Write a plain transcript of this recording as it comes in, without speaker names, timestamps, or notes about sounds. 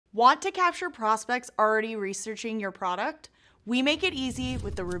Want to capture prospects already researching your product? We make it easy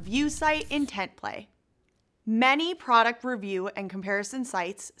with the review site Intent Play. Many product review and comparison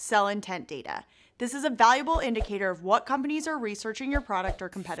sites sell intent data. This is a valuable indicator of what companies are researching your product or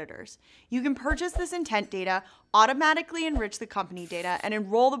competitors. You can purchase this intent data, automatically enrich the company data, and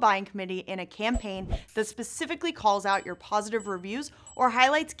enroll the buying committee in a campaign that specifically calls out your positive reviews or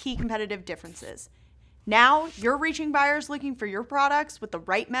highlights key competitive differences. Now, you're reaching buyers looking for your products with the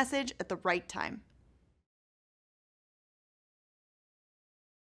right message at the right time.